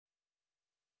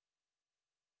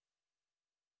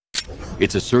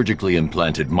It's a surgically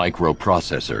implanted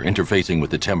microprocessor interfacing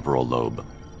with the temporal lobe,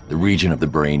 the region of the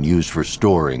brain used for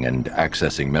storing and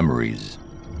accessing memories.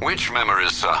 Which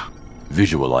memories, sir?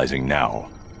 Visualizing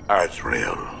now.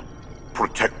 Azrael,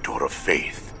 protector of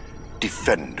faith,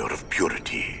 defender of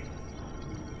purity.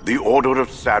 The Order of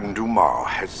San Dumas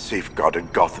has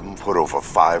safeguarded Gotham for over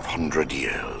 500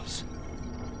 years.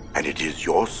 And it is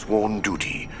your sworn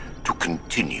duty to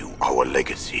continue our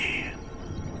legacy.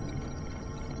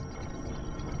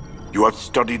 You have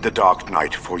studied the Dark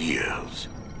Knight for years,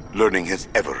 learning his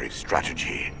every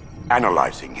strategy,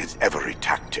 analyzing his every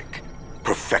tactic,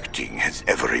 perfecting his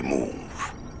every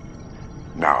move.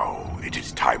 Now it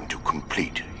is time to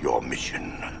complete your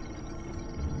mission.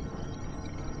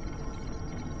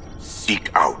 Seek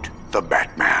out the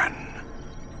Batman.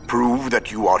 Prove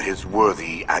that you are his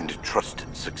worthy and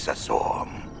trusted successor.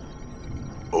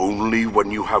 Only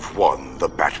when you have won the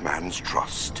Batman's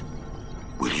trust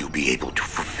will you be able to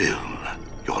fulfill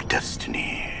your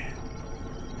destiny.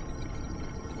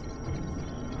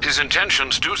 His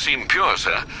intentions do seem pure,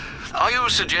 sir. Are you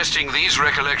suggesting these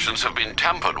recollections have been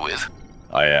tampered with?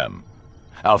 I am.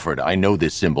 Alfred, I know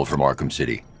this symbol from Arkham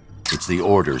City. It's the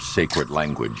Order's sacred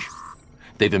language.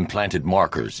 They've implanted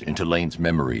markers into Lane's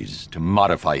memories to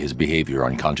modify his behavior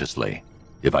unconsciously.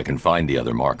 If I can find the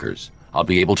other markers, I'll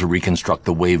be able to reconstruct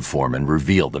the waveform and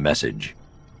reveal the message.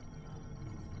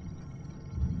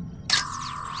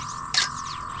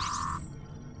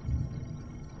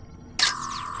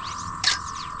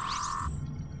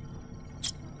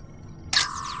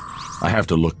 I have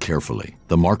to look carefully.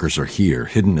 The markers are here,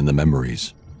 hidden in the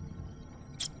memories.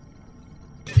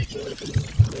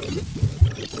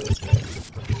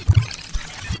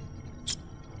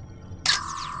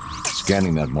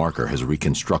 Scanning that marker has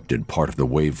reconstructed part of the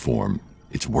waveform.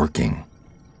 It's working.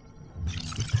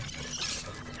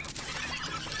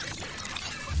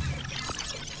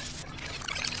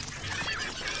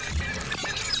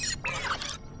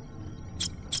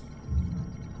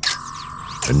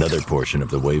 Another portion of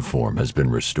the waveform has been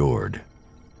restored.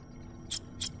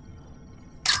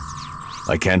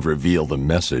 I can't reveal the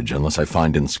message unless I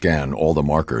find and scan all the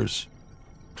markers.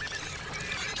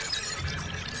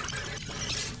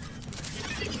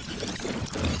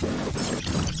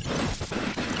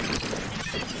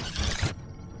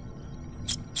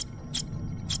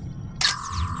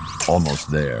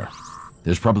 Almost there.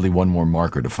 There's probably one more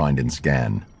marker to find and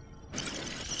scan.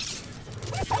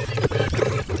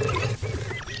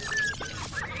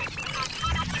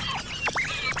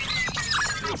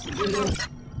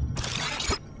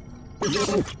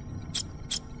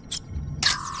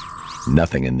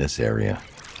 Nothing in this area.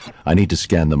 I need to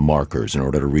scan the markers in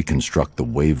order to reconstruct the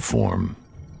waveform.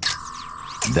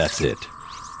 That's it.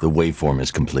 The waveform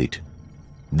is complete.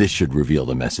 This should reveal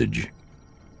the message.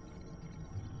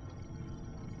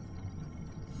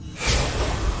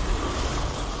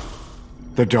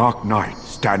 The Dark Knight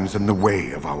stands in the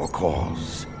way of our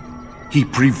cause. He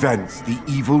prevents the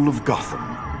evil of Gotham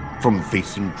from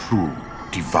facing true,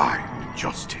 divine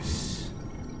justice.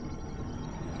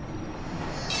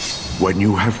 When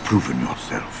you have proven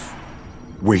yourself,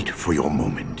 wait for your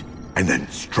moment, and then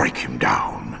strike him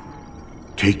down.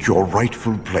 Take your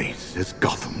rightful place as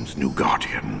Gotham's new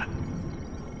guardian.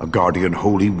 A guardian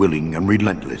wholly willing and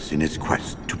relentless in his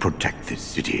quest to protect this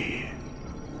city.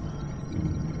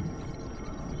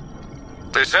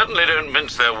 They certainly don't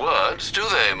mince their words, do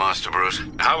they, Master Bruce?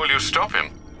 How will you stop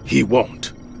him? He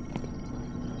won't.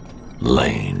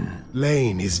 Lane.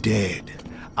 Lane is dead.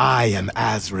 I am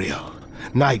Azrael,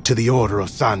 Knight to the Order of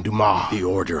San Dumas. The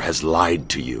Order has lied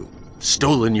to you,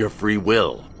 stolen your free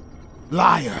will.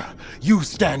 Liar! You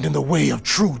stand in the way of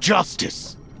true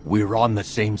justice! We're on the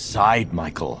same side,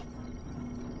 Michael.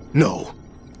 No.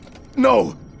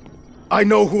 No! I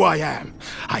know who I am.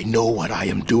 I know what I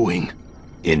am doing.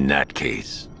 In that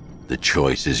case, the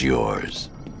choice is yours.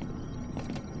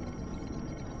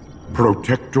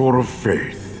 Protector of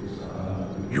faith,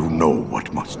 you know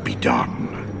what must be done.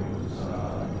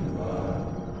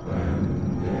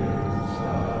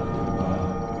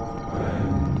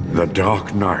 The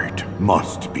Dark Knight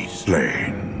must be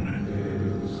slain.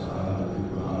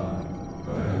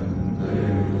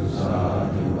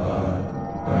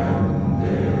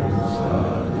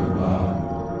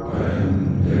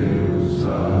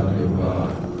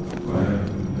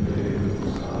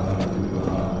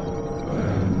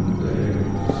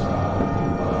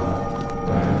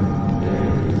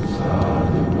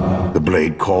 The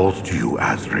blade calls to you,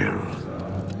 Azrael.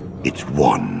 Its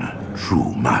one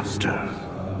true master.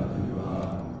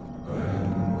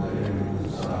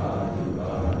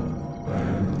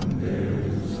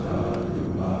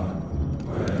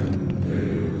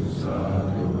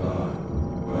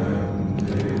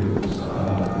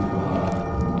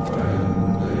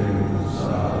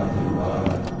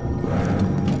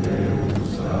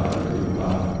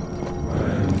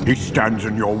 He stands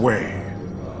in your way.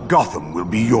 Gotham will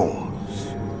be yours.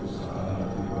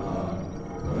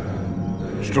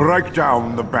 Strike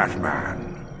down the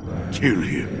Batman. Kill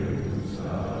him.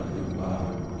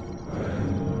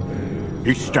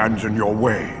 He stands in your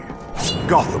way.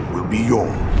 Gotham will be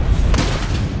yours.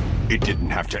 It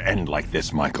didn't have to end like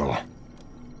this, Michael.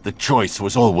 The choice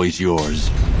was always yours.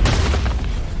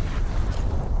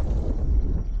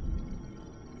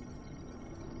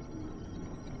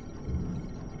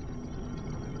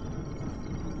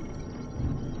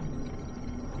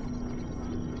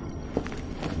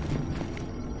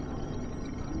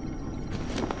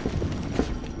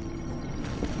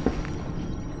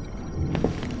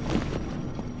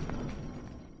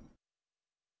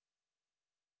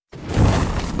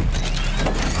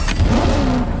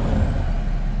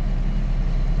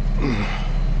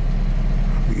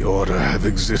 The Order have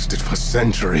existed for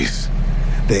centuries.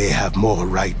 They have more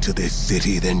right to this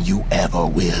city than you ever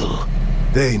will.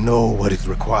 They know what is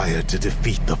required to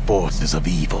defeat the forces of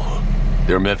evil.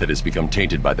 Their method has become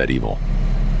tainted by that evil.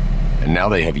 And now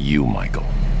they have you, Michael.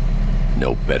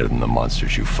 No better than the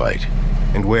monsters you fight.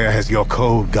 And where has your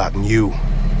code gotten you?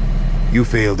 You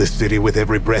fail this city with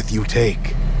every breath you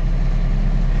take.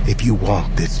 If you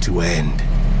want this to end,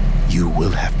 you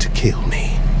will have to kill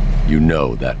me. You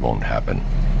know that won't happen.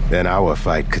 Then our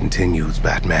fight continues,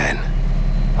 Batman.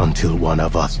 Until one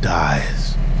of us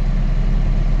dies.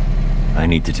 I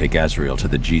need to take Azrael to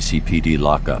the GCPD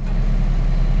lockup.